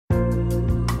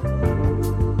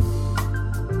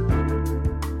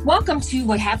Welcome to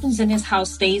What Happens in This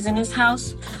House Stays in This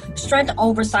House, Strength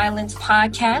Over Silence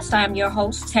podcast. I am your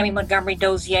host, Tammy Montgomery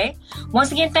Dozier.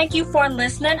 Once again, thank you for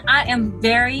listening. I am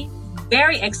very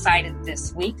excited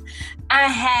this week. I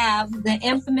have the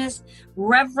infamous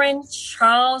Reverend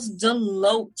Charles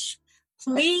DeLoach.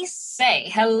 Please say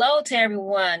hello to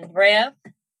everyone, Rev.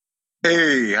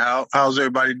 Hey, how's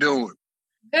everybody doing?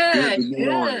 Good.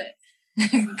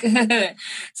 Good.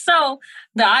 So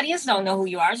the audience don't know who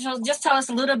you are. So just tell us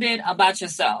a little bit about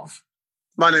yourself.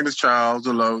 My name is Charles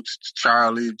DeLoach,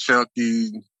 Charlie,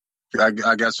 Chucky. I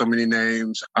got so many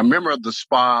names. I'm a member of the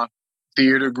SPA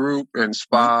Theater Group and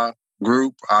SPA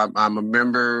Group. I'm a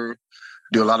member,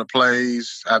 do a lot of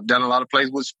plays. I've done a lot of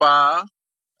plays with SPA,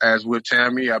 as with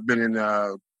Tammy. I've been in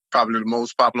probably the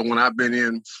most popular one I've been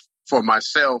in for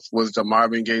myself was the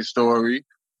Marvin Gaye story.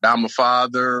 I'm a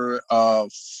father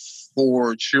of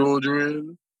 4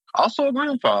 children, also a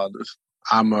grandfather.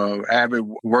 I'm an avid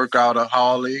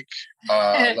workoutaholic.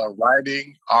 I love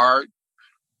writing, art.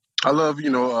 I love,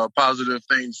 positive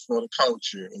things for the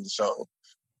culture. And so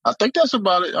I think that's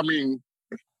about it. I mean,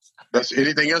 that's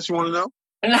anything else you want to know?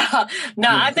 No,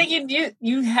 I think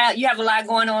you have a lot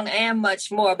going on and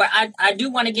much more. But I do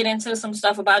want to get into some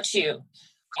stuff about you.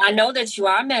 I know that you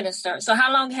are a minister. So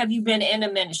how long have you been in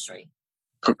the ministry?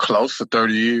 For close to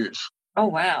 30 years. Oh,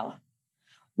 wow.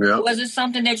 Yeah. Was it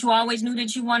something that you always knew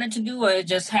that you wanted to do, or it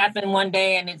just happened one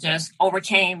day and it just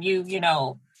overcame you,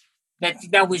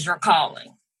 that was your calling?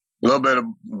 A little bit of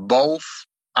both.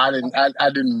 I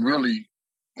didn't really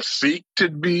seek to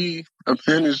be a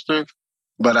minister,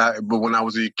 but when I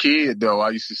was a kid, though,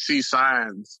 I used to see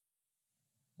signs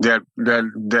that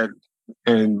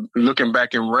and looking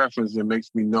back in reference, it makes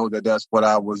me know that that's what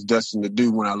I was destined to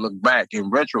do when I look back in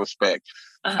retrospect.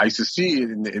 I used to see it,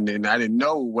 and I didn't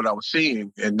know what I was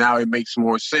seeing, and now it makes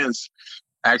more sense.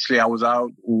 Actually, I was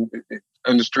out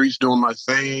in the streets doing my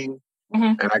thing,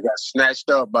 and I got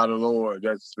snatched up by the Lord.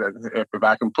 That's if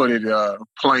I can put it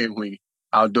plainly.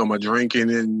 I was doing my drinking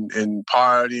and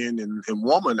partying and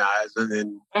womanizing,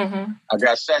 and I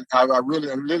got I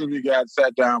literally got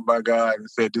sat down by God and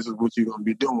said, "This is what you're gonna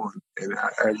be doing." And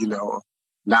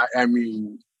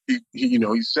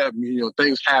he said,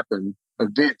 things happen,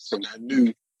 events, and I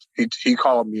knew he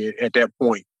called me at that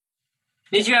point.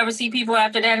 Did you ever see people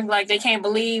after that like they can't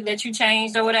believe that you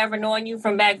changed or whatever, knowing you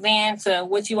from back then to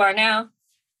what you are now?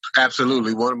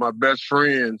 Absolutely. One of my best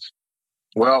friends,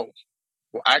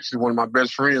 actually, one of my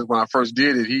best friends, when I first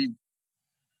did it,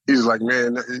 he's like,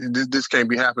 "Man, this can't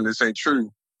be happening. This ain't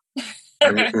true."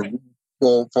 And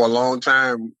for a long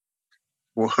time,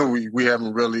 we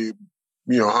haven't really,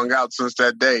 hung out since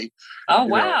that day. Oh,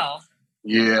 wow.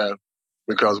 Yeah,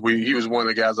 because he was one of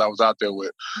the guys I was out there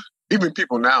with. Even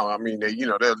people now, I mean, they're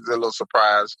a little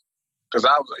surprised. Because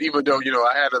even though,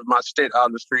 I had my stint out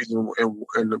in the streets and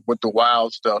with the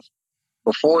wild stuff,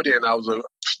 before then I was a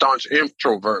staunch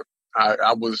introvert.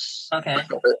 I was, okay.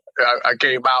 I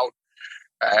came out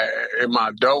in my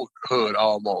adulthood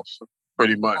almost,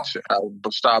 pretty much. I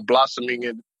started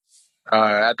blossoming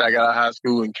after I got out of high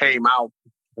school and came out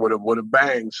with a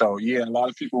bang. So yeah, a lot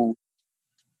of people,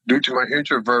 due to my being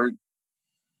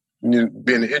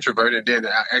an introvert, and then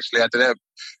actually after that,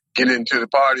 getting into the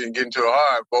party and getting to the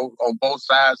heart, on both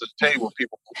sides of the table,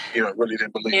 people, really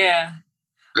didn't believe. Yeah,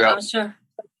 I'm sure.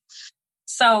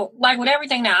 So, like with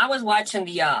everything now, I was watching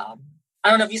I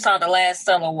don't know if you saw the last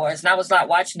Stellar Awards, and I was not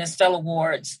watching the Stellar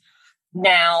Awards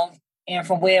now, and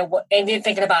and then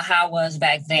thinking about how it was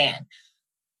back then.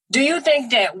 Do you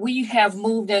think that we have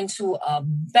moved into a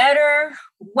better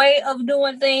way of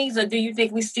doing things, or do you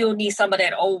think we still need some of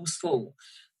that old school?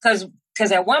 Because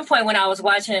at one point when I was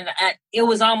watching, it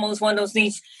was almost one of those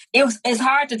things. It's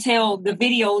hard to tell the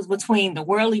videos between the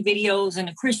worldly videos and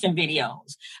the Christian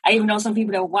videos. I even know some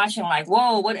people that were watching like,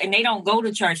 whoa, what? And they don't go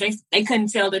to church. They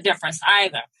couldn't tell the difference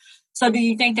either. So do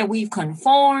you think that we've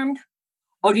conformed,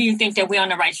 or do you think that we're on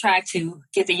the right track to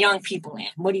get the young people in?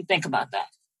 What do you think about that?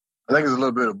 I think it's a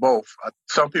little bit of both.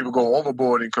 Some people go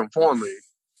overboard in conformity.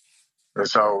 And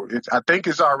so I think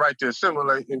it's all right to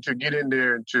assimilate and to get in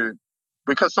there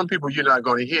because some people you're not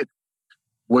going to hit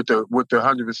with the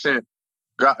 100%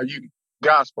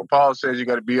 gospel. Paul says you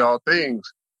got to be all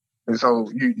things. And so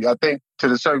I think to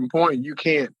the certain point, you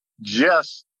can't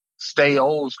just stay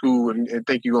old school and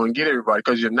think you're going to get everybody,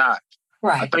 because you're not.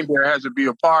 Right. I think there has to be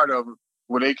a part of it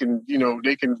where they can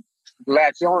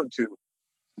latch on to,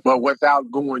 but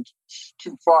without going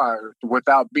too far,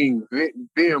 without being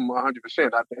them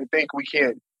 100%. I think we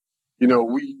can't,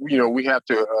 we have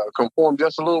to conform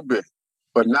just a little bit.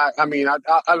 But not, I mean, I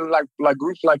like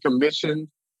groups like Commission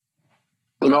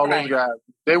and all those guys,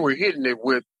 they were hitting it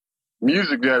with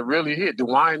music that really hit, the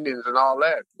windings and all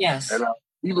that. Yes. And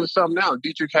even some now,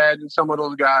 Dietrich Haddon, some of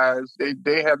those guys,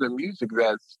 they have the music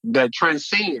that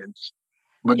transcends.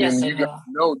 But yes, then you got to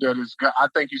know that I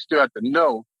think you still have to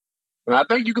know. And I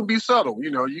think you can be subtle,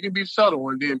 you can be subtle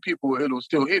and then it'll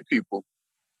still hit people.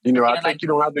 I think you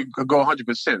don't have to go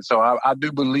 100%. So I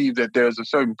do believe that there's a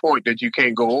certain point that you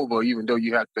can't go over, even though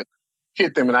you have to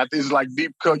hit them. And I think it's like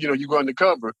deep cut, you go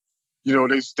undercover. They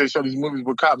show these movies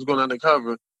where cops going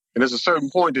undercover. And there's a certain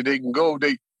point that they can go,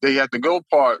 they have to go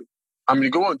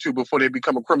into before they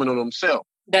become a criminal themselves.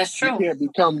 That's true. You can't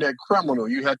become that criminal.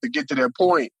 You have to get to that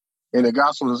point. And the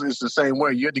gospel is the same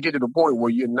way. You have to get to the point where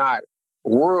you're not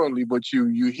worldly, but you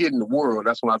hit in the world.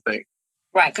 That's what I think.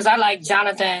 Right, because I like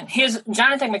Jonathan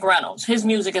McReynolds. His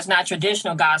music is not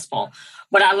traditional gospel,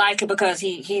 but I like it because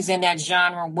he's in that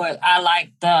genre where I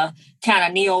like the kind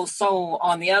of neo soul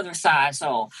on the other side.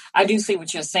 So I do see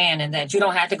what you're saying in that you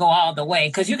don't have to go all the way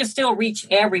because you can still reach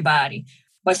everybody,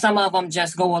 but some of them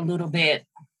just go a little bit,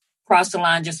 cross the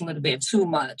line just a little bit too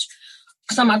much.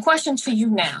 So my question to you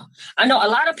now, I know a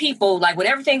lot of people, like with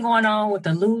everything going on with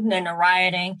the looting and the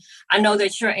rioting, I know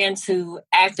that you're into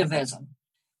activism.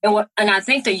 And I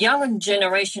think the younger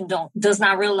generation does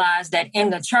not realize that in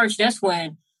the church, that's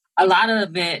where a lot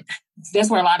of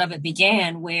it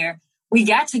began, where we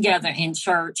got together in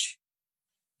church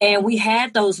and we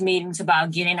had those meetings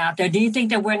about getting out there. Do you think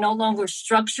that we're no longer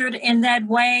structured in that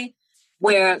way,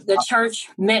 where the church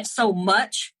meant so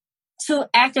much to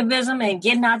activism and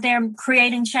getting out there and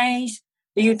creating change?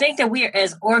 Do you think that we're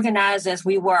as organized as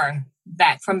we were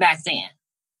back then?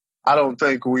 I don't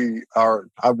think we are.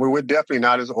 We're definitely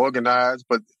not as organized,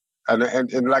 but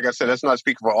and like I said, that's not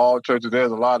speaking for all churches.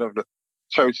 There's a lot of the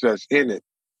church that's in it,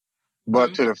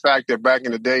 but to the fact that back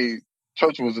in the day,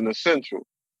 church was an essential.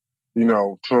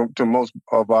 To most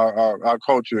of our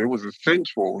culture, it was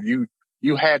essential.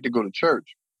 You had to go to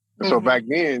church. So back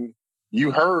then, you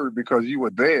heard because you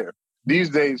were there. These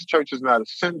days, church is not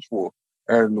essential,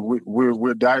 and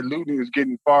we're diluting. It's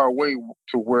getting far away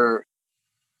to where,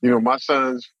 my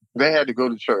sons, they had to go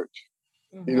to church.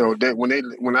 That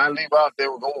when I leave out, they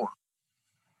were going.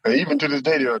 And even to this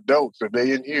day, they're adults. If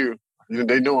they in here,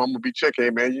 they know I'm gonna be checking.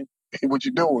 Hey man, what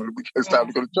you doing? It's time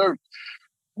to go to church.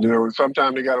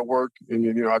 Sometimes they got to work, and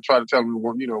I try to tell them to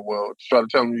work. Try to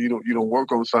tell them you don't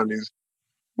work on Sundays,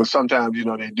 but sometimes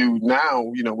they do. Now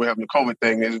we're having the COVID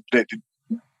thing,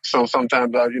 so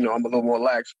sometimes I'm a little more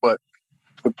lax. But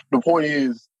the point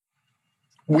is,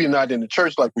 we're not in the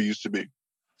church like we used to be.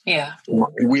 Yeah,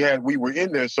 we were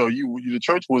in there, so the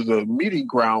church was a meeting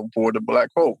ground for the black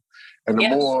folk, and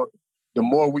the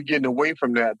more we getting away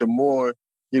from that, the more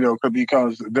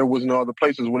because there was no other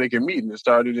places where they can meet, and it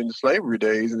started in the slavery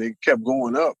days, and they kept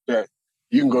going up that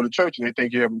you can go to church and they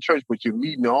think you're having church, but you're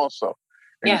meeting also,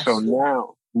 and so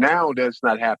now that's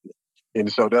not happening,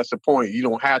 and so that's the point. You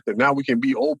don't have to. Now we can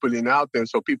be open and out there,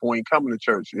 so people ain't coming to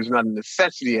church. It's not a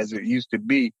necessity as it used to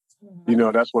be.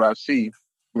 That's what I see.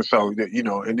 So, and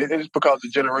it's because the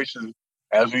generations,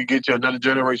 as we get to another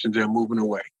generation, they're moving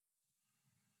away.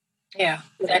 Yeah,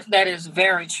 that is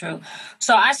very true.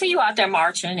 So I see you out there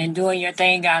marching and doing your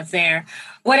thing out there.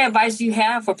 What advice do you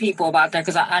have for people about that?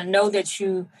 Because I know that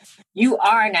you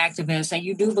are an activist and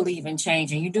you do believe in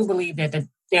change and you do believe that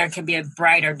there can be a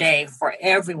brighter day for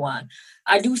everyone.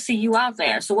 I do see you out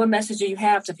there. So what message do you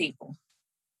have to people?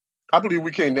 I believe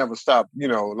we can't never stop. A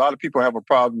lot of people have a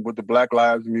problem with the Black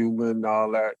Lives Movement and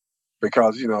all that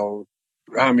because,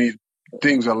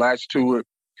 things are latched to it.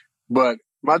 But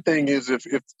my thing is if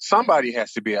somebody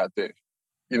has to be out there,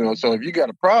 so if you got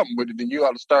a problem with it, then you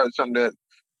ought to start something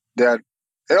that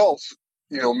else,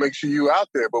 makes sure you out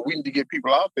there. But we need to get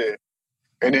people out there.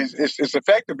 And it's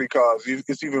effective because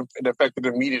it's even effective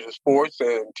in media, sports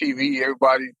and TV.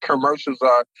 Everybody, commercials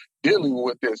are dealing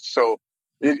with this. So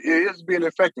it is being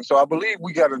effective. So I believe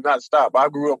we got to not stop. I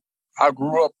grew up, I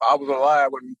was alive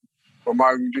when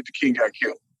Martin Luther King got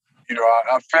killed.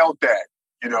 I felt that,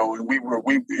 and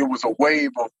it was a wave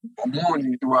of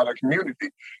mourning throughout our community.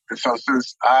 And so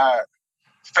since I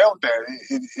felt that,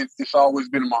 it's always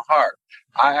been in my heart.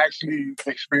 I actually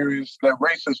experienced that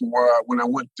racism where when I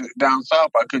went down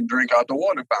south, I couldn't drink out the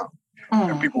water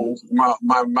fountain. And people,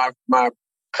 my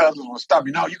cousins would stop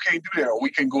me. No, you can't do that. Or we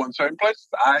can go in certain places.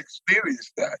 I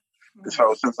experienced that. And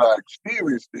so since I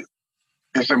experienced it,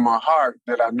 it's in my heart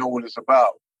that I know what it's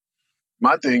about.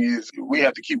 My thing is we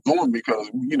have to keep going because,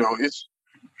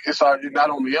 it's not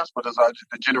only us, but it's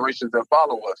the generations that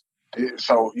follow us.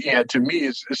 So, to me,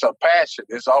 it's a passion.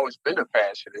 It's always been a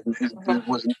passion.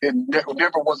 It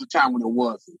never was a time when it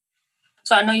wasn't.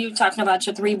 So I know you're talking about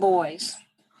your 3 boys.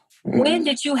 When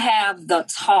did you have the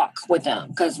talk with them?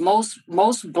 Because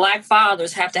most Black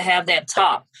fathers have to have that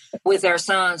talk with their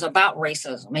sons about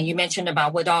racism. And you mentioned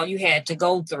about what all you had to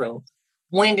go through.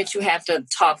 When did you have to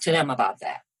talk to them about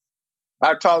that?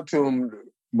 I talked to them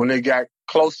when they got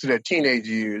close to their teenage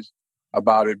years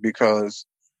about it because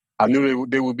I knew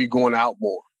they would be going out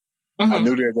more. I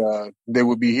knew that they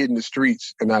would be hitting the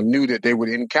streets, and I knew that they would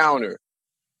encounter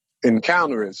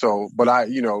it. So, but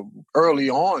early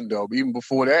on though, even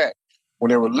before that, when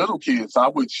they were little kids, I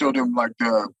would show them like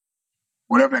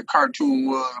whatever that cartoon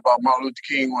was about Martin Luther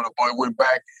King when a boy went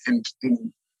back in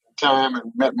time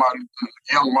and met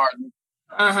young Martin.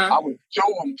 I would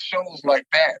show them shows like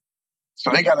that.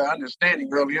 So they got an understanding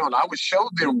early on. I would show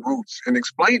them Roots and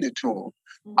explain it to them.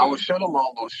 I would show them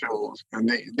all those shows. And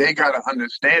they got an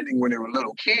understanding when they were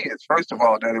little kids, first of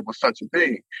all, that it was such a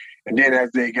thing. And then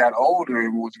as they got older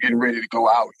and was getting ready to go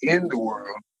out in the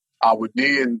world, I would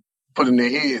then put in their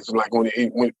heads, like when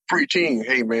pre-teen,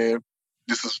 hey, man,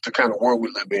 this is the kind of world we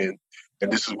live in,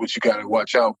 and this is what you got to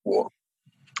watch out for.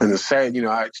 And it's sad,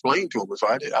 I explained to them. So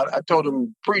I told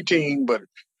them pre-teen, but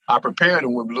I prepared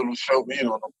them with little show,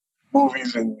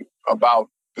 movies and about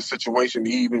the situation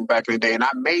even back in the day. And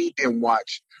I made them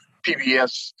watch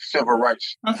PBS Civil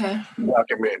Rights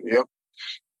documentary. Yep.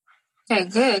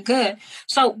 Okay, good.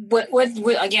 So what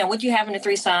you having the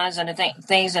three sons and the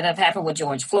things that have happened with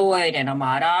George Floyd and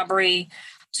Ahmaud Arbery,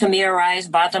 Tamir Rice,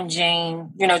 Botham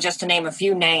Jean, just to name a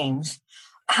few names.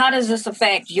 How does this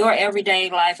affect your everyday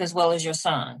life as well as your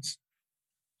sons?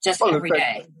 Every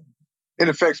day. It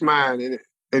affects mine.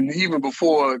 And even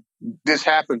before this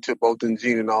happened to Botham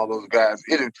Jean and all those guys,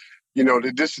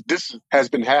 this has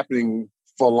been happening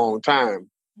for a long time.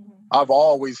 I've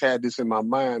always had this in my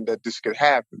mind that this could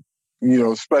happen,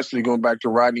 especially going back to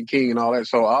Rodney King and all that.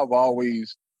 So I've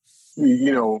always,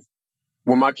 when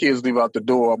my kids leave out the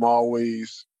door, I'm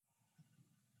always,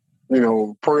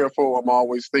 prayerful. I'm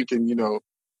always thinking,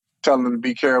 telling them to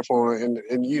be careful. And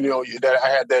that I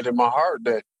had that in my heart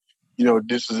that,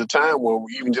 this is a time where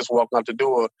we even just walk out the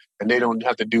door and they don't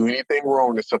have to do anything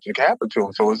wrong if something happened to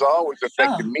them. So it's always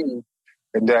affected me.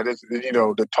 And that is,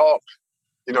 the talk,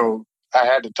 I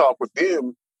had to talk with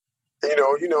them, and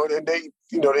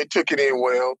they took it in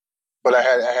well, but I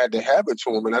had to have it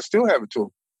to them, and I still have it to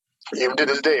them. Even to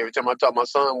this day, every time I talk, my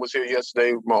son was here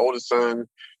yesterday, my oldest son and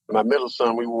my middle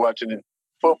son, we were watching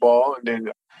football, and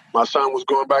then my son was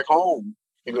going back home.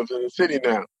 He lives in the city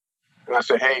now. And I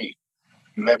said, hey,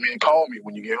 let me call me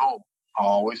when you get home.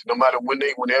 Always, no matter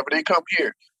whenever they come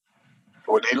here,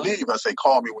 when they leave, I say,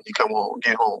 call me when you come home,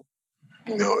 get home.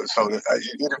 So it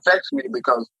affects me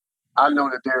because I know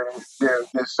that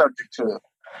they're subject to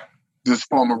this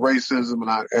form of racism,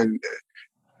 and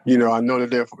I know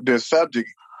that they're subject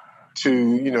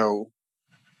to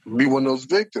be one of those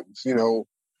victims,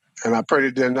 and I pray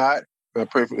that they're not. I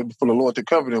pray for the Lord to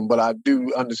cover them, but I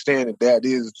do understand that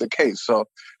is the case. So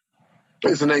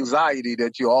it's an anxiety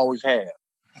that you always have.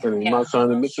 And my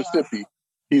son in Mississippi,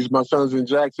 my son's in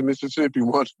Jackson, Mississippi,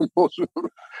 one of the most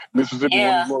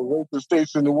racist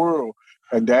states in the world.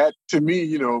 And that, to me,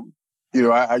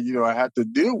 I have to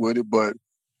deal with it, but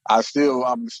I'm still,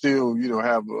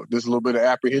 have this little bit of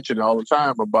apprehension all the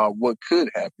time about what could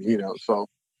happen, So,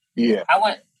 yeah.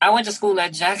 I went to school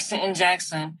at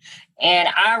Jackson, and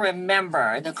I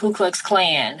remember the Ku Klux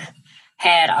Klan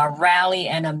had a rally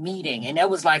and a meeting, and it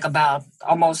was like about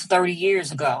almost 30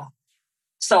 years ago.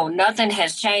 So nothing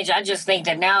has changed. I just think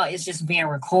that now it's just being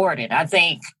recorded. I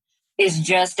think it's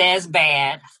just as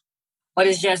bad, but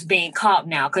it's just being caught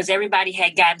now because everybody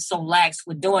had gotten so lax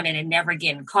with doing it and never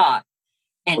getting caught.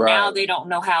 And now they don't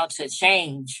know how to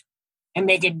change and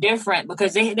make it different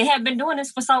because they have been doing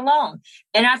this for so long.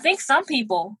 And I think some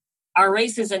people are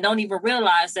racist and don't even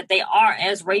realize that they are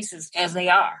as racist as they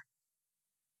are.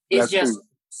 It's just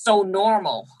so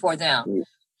normal for them.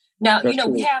 Now,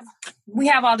 we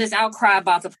have all this outcry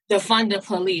about the defund the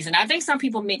police. And I think some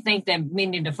people may think that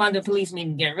meaning defund the police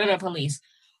meaning get rid of police.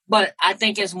 But I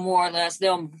think it's more or less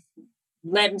them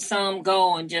letting some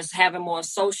go and just having more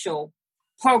social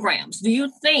programs. Do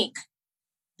you think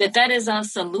that is a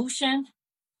solution?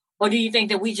 Or do you think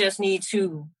that we just need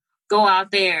to go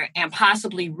out there and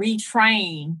possibly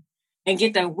retrain and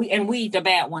weed the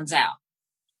bad ones out?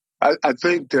 I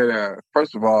think that,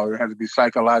 first of all, there has to be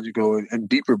psychological and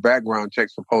deeper background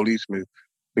checks for policemen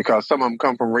because some of them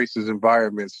come from racist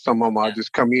environments. Some of them are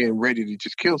just come in ready to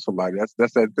just kill somebody.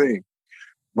 That's that thing.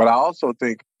 But I also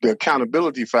think the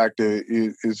accountability factor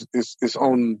is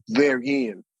on their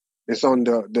end. It's on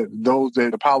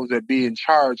the powers that be in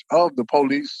charge of the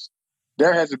police.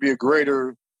 There has to be a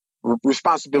greater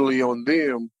responsibility on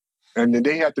them And then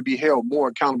they have to be held more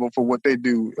accountable for what they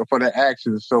do, for their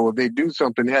actions. So if they do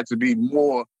something, it has to be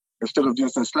more instead of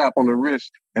just a slap on the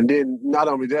wrist. And then not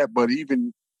only that, but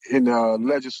even in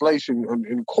legislation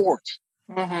in courts,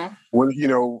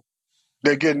 when,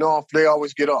 they're getting off, they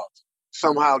always get off.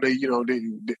 Somehow they get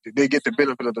the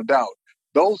benefit of the doubt.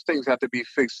 Those things have to be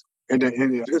fixed in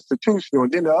the institutional.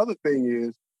 And then the other thing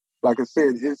is, like I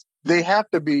said, they have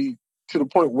to be to the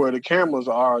point where the cameras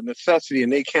are a necessity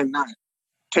and they cannot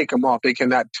take them off. They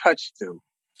cannot touch them.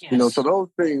 Yes. So those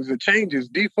things, the changes,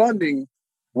 defunding,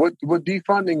 what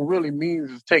defunding really means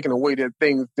is taking away their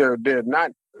things. They're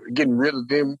not getting rid of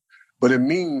them, but it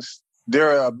means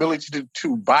their ability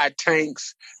to buy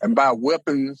tanks and buy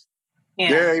weapons. Yeah.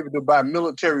 They're able to buy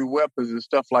military weapons and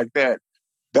stuff like that.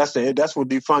 That's what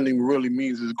defunding really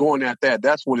means, is going at that.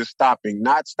 That's what it's stopping.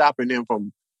 Not stopping them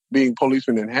from being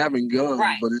policemen and having guns,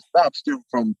 right, but it stops them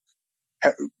from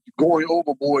going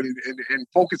overboard and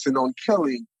focusing on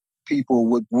killing people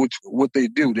with what they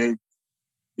do. They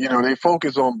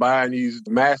focus on buying these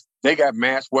they got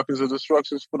mass weapons of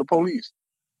destruction for the police.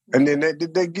 And then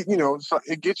they get, so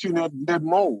it gets you in that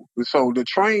mold. So the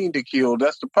trained to kill,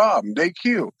 that's the problem. They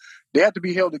kill. They have to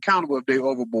be held accountable if they're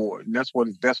overboard. And that's what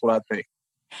I think.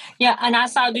 Yeah, and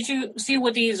did you see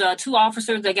with these 2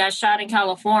 officers that got shot in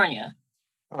California?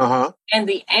 Uh-huh. And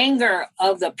the anger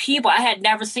of the people, I had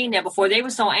never seen that before. They were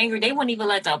so angry, they wouldn't even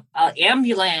let the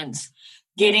ambulance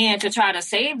get in to try to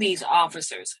save these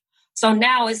officers. So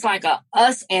now it's like a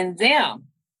us and them.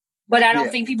 But I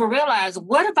don't think people realize,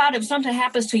 what about if something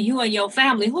happens to you and your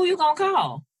family? Who you going to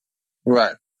call?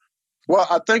 Right. Well,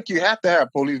 I think you have to have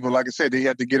police, but like I said, they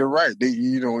have to get it right.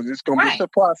 It's going to be a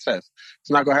process. It's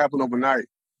not going to happen overnight.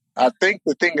 I think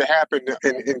the thing that happened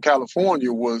in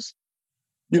California was,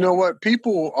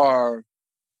 people are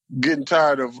getting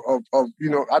tired of,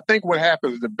 I think what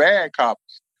happens is the bad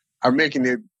cops are making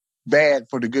it bad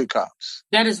for the good cops.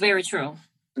 That is very true.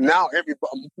 Now,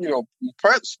 everybody,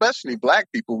 especially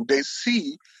black people, they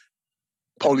see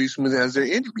policemen as their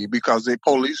enemy because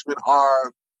policemen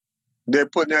they're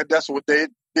putting that's what they're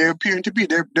appearing to be.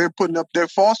 They're putting up, they're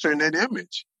fostering that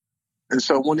image. And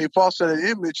so when they foster that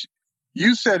image,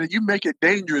 you said it, you make it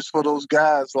dangerous for those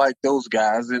guys like those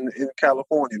guys in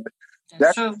California.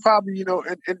 That's probably,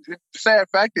 and the sad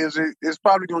fact is it's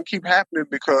probably going to keep happening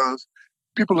because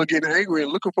people are getting angry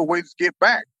and looking for ways to get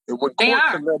back. And when courts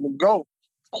are letting them go,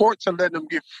 courts are letting them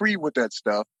get free with that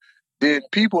stuff, then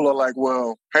people are like,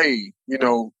 well, hey,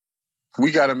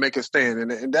 we got to make a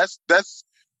stand. And that's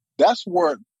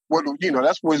where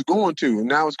that's where it's going to. And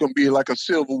now it's going to be like a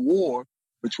civil war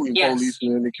between police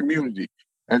and the community.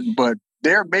 But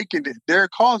they're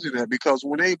causing that because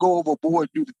when they go overboard,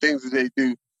 do the things that they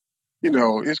do,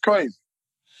 it's crazy.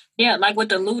 Yeah, like with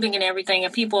the looting and everything,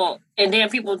 and then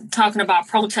people talking about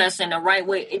protesting the right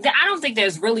way. I don't think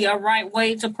there's really a right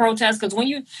way to protest because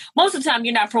most of the time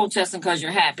you're not protesting because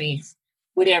you're happy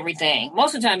with everything.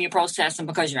 Most of the time you're protesting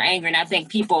because you're angry, and I think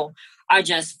people are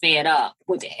just fed up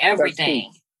with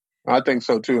everything. I think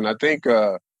so too, and I think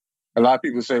a lot of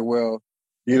people say, well,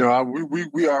 we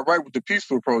are right with the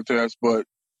peaceful protest, but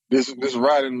this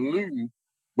rioting and looting.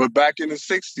 But back in the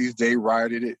 60s, they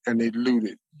rioted it and they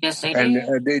looted. Yes, they did.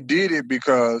 And they did it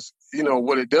because,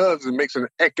 what it does, it makes an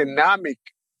economic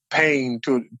pain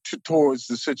towards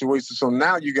the situation. So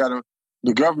now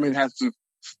the government has to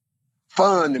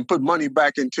fund and put money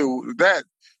back into that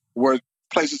where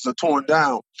places are torn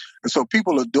down. And so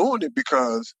people are doing it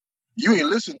because you ain't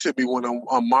listening to me when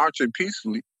I'm marching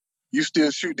peacefully. You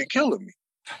still shooting and killing me.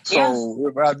 So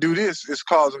if I do this, it's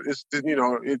costing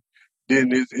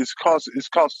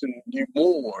you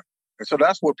more. And so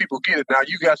that's what people get it. Now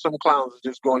you got some clowns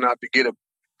just going out to get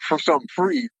for something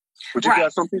free, but you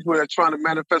got some people that are trying to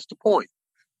manifest the point.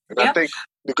 And I think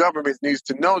the government needs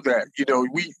to know that,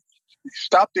 we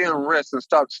stop the unrest and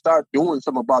start doing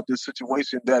something about this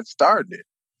situation that started it.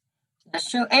 That's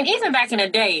true. And even back in the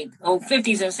day,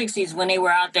 50s and 60s, when they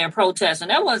were out there protesting,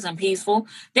 that wasn't peaceful.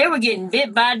 They were getting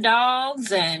bit by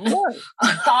dogs and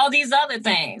all these other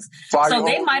things.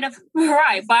 They might have,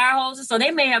 fire hoses. So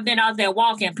they may have been out there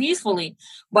walking peacefully,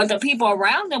 but the people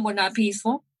around them were not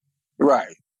peaceful.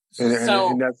 Right.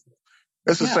 And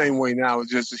that's the same way now.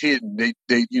 It's just hidden. They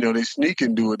sneak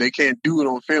and do it. They can't do it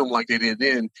on film like they did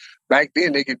then. Back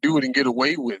then, they could do it and get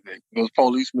away with it. Those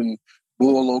policemen,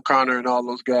 Bull O'Connor and all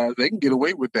those guys, they can get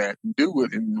away with that and do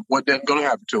it, and what that's going to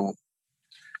happen to them.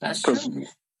 That's true.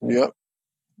 Yep.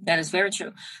 That is very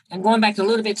true. And going back a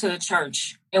little bit to the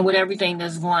church and with everything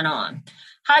that's going on,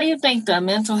 how do you think the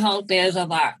mental health is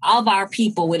of our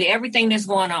people with everything that's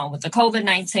going on with the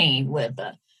COVID-19, with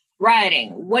the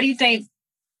rioting? What do you think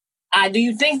Do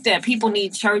you think that people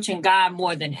need church and God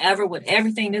more than ever with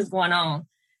everything that's going on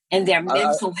in their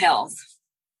mental health?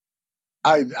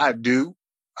 I do.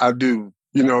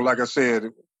 You know, like I said,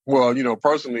 well, you know,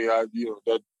 personally,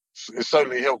 that it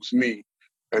certainly helps me.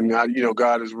 And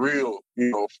God is real,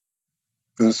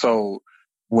 and so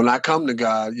when I come to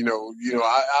God, I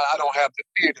don't have the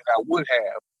fear that I would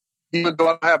have, even though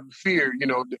I don't have the fear,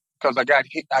 because I got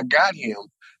Him.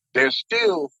 There's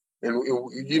still, and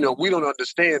we don't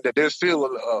understand that there's still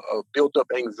a built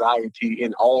up anxiety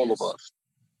in all of us.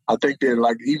 I think that,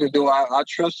 like, even though I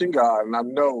trust in God and I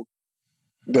know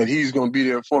that He's going to be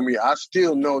there for me, I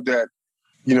still know that,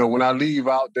 when I leave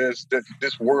out, there's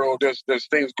this world, there's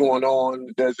things going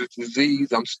on, there's this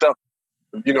disease, I'm stuck.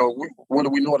 Whether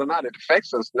we know it or not, it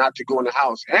affects us not to go in the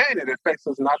house, and it affects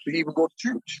us not to even go to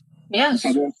church. Yes.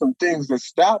 So there's some things that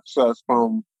stops us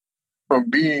from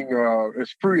being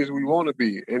as free as we want to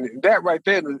be, and that right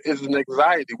there is an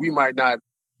anxiety. We might not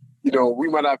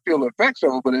feel the effects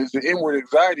of it, but it's the inward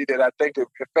anxiety that I think it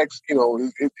affects.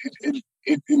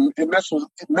 It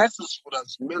messes with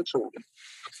us mentally.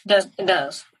 It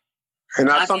does. And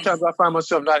sometimes I find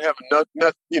myself not having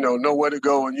nowhere to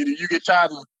go, and you get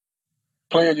tired of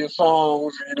playing your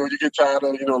songs. You get tired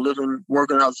of little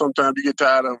working out. Sometimes you get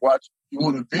tired of watching. You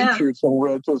want to venture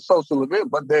somewhere to a social event,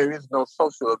 but there is no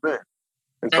social event.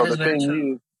 And so the thing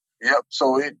is, yep.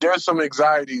 So there's some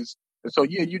anxieties, and so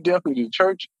you definitely the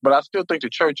church, but I still think the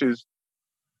church is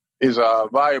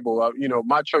viable.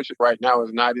 My church right now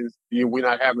is not we're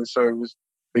not having service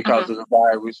because of the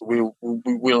virus. We'll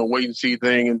wait and see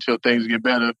thing until things get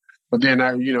better. But then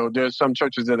there's some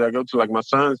churches that I go to, like my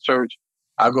son's church.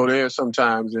 I go there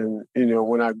sometimes, and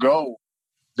when I go,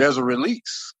 there's a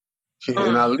release,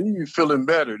 and I leave feeling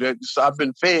better. I've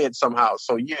been fed somehow.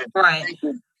 So right.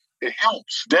 It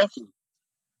helps definitely.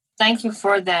 Thank you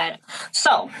for that.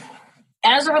 So,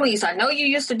 as a release, I know you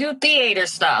used to do theater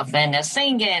stuff and the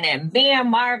singing and being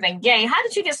Marvin Gaye. How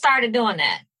did you get started doing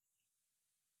that?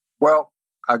 Well,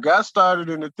 I got started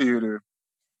in the theater.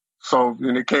 So,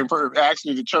 and it came from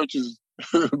actually the churches.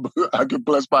 I get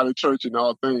blessed by the church and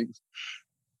all things.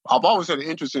 I've always had an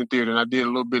interest in theater, and I did a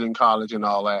little bit in college and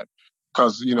all that.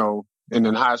 Because, and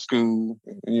in high school,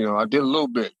 I did a little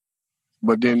bit.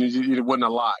 But then it wasn't a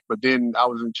lot. But then I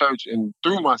was in church, and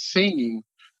through my singing,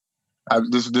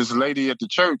 this lady at the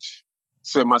church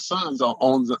said, "My son's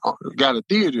got a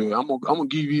theater. I'm gonna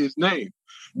give you his name."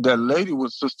 That lady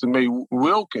was Sister May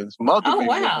Wilkins, Mother May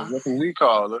Wilkins. That's what we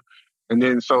call her. And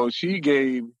then so she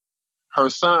gave her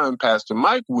son, Pastor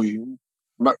Mike Wilkins,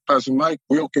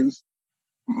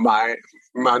 my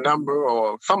number,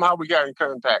 or somehow we got in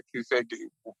contact. He said,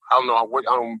 I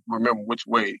don't remember which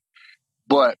way,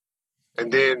 but. And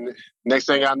then next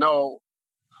thing I know,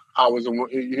 I was on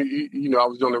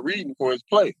the reading for his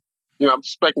play. I'm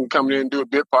expecting to come in and do a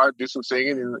bit part, do some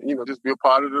singing, and just be a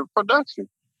part of the production.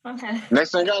 Okay.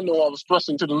 Next thing I know, I was thrust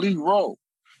into the lead role.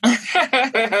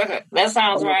 That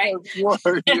sounds right. I was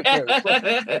like, wait a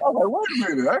minute.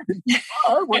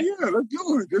 All right, well, yeah, let's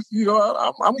do it.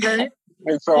 I'm game.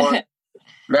 And so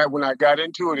that when I got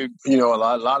into it, a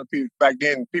lot of people back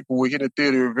then, people would hit the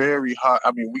theater very hard.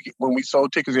 I mean, when we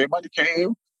sold tickets, everybody came.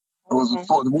 It was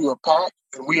we were packed,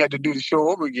 and we had to do the show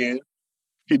over again.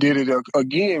 He did it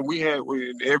again.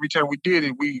 Every time we did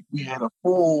it, we had a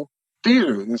full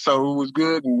theater, and so it was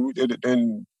good.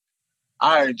 And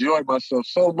I enjoyed myself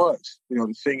so much,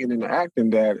 the singing and the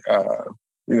acting that,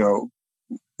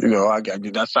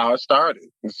 that's how it started.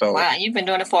 And so, wow, you've been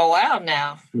doing it for a while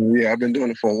now. Yeah, I've been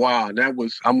doing it for a while. And I'm gonna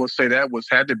say that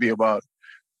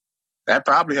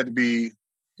probably had to be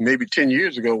maybe 10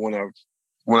 years ago when I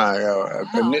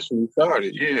initially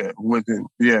started. Yeah,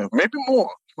 maybe more.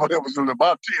 Well, that was in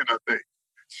about 10, I think.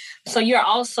 So you're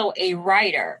also a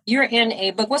writer. You're in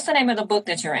a book. What's the name of the book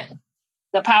that you're in?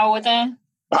 The Power Within?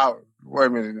 Wait a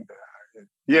minute.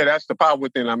 Yeah, that's The Power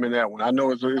Within. I'm in that one. I know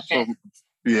it's okay.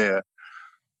 Yeah.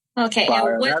 Okay.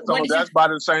 That's by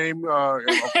the same,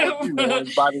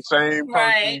 it's by the same person.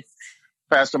 Right.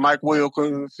 Pastor Mike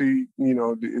Wilkins,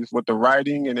 is with the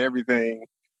writing and everything.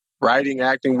 Writing,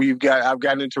 acting. I've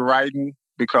gotten into writing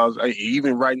because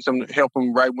even writing help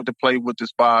him write with the play with the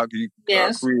Spock.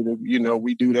 Yes. Creative,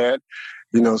 we do that.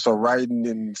 So writing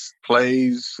and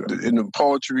plays and the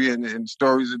poetry and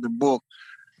stories in the book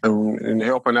and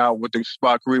helping out with the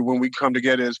Spock career when we come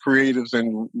together as creatives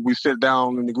and we sit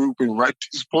down in the group and write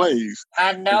these plays.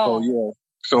 I know.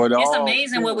 So it's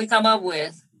amazing what we come up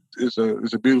with. It's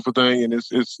a beautiful thing, and it's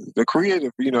the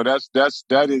creative.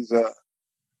 That is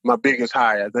my biggest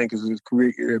high. I think is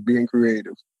being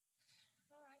creative.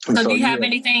 So do you have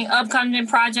anything upcoming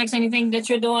projects? Anything that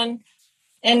you're doing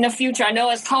in the future? I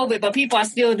know it's COVID, but people are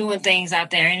still doing things out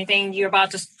there. Anything you're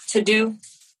about to do?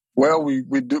 Well,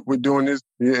 we're doing this,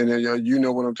 and you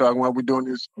know what I'm talking about. We're doing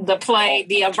this. The play,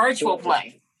 the virtual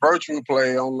play. Virtual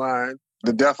play online.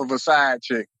 The Death of a Side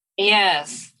Chick.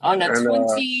 Yes, on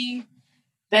the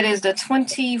that is the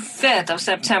 25th of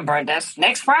September. That's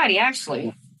next Friday,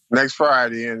 actually. Next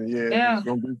Friday, and it's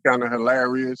going to be kind of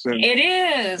hilarious. And it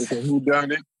is. It's a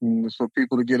whodunit, and it's for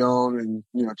people to get on and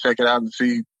check it out and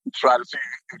try to see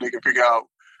if they can figure out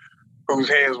whose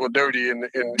hands were dirty in the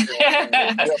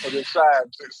Death of the side.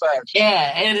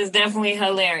 Yeah, it is definitely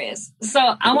hilarious.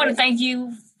 So I want to thank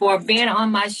you for being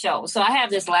on my show. So I have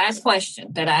this last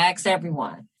question that I ask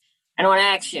everyone. And I want to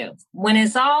ask you, when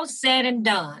it's all said and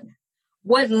done,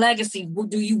 what legacy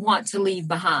do you want to leave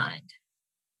behind?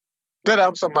 That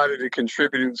I'm somebody that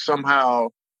contributed somehow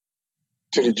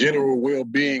to the general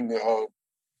well-being of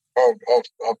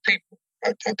people.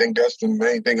 I think that's the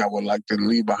main thing I would like to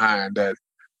leave behind. That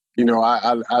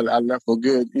I left for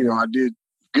good. I did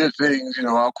good things.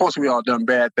 Of course we all done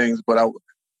bad things, but I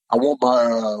want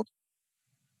my.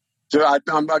 I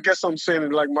guess I'm saying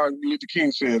it like Martin Luther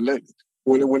King said.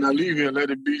 When I leave here,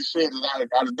 let it be said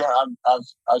that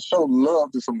I showed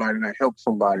love to somebody and I helped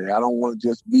somebody. I don't want to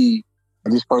just be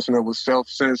this person that was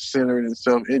self-centered and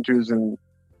self-interest, and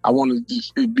I want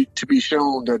to be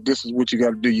shown that this is what you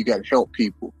got to do. You got to help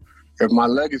people. If my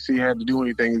legacy had to do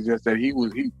anything, it's just that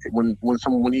when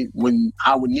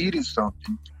I needed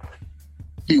something,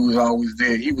 he was always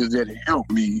there. He was there to help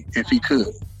me if he could,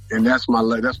 and that's what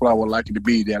I would like it to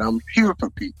be. That I'm here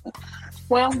for people.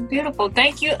 Well, beautiful.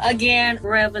 Thank you again,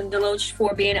 Reverend Deloach,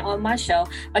 for being on my show.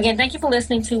 Again, thank you for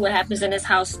listening to What Happens in This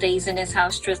House Stays in This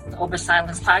House, Truth Over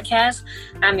Silence podcast.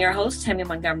 I'm your host, Tammy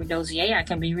Montgomery Dozier. I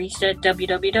can be reached at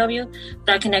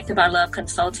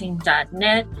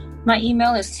www.connectedbyloveconsulting.net. My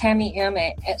email is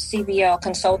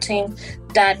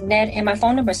tammym@cblconsulting.net, and my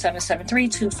phone number is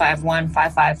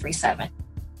 773-251-5537.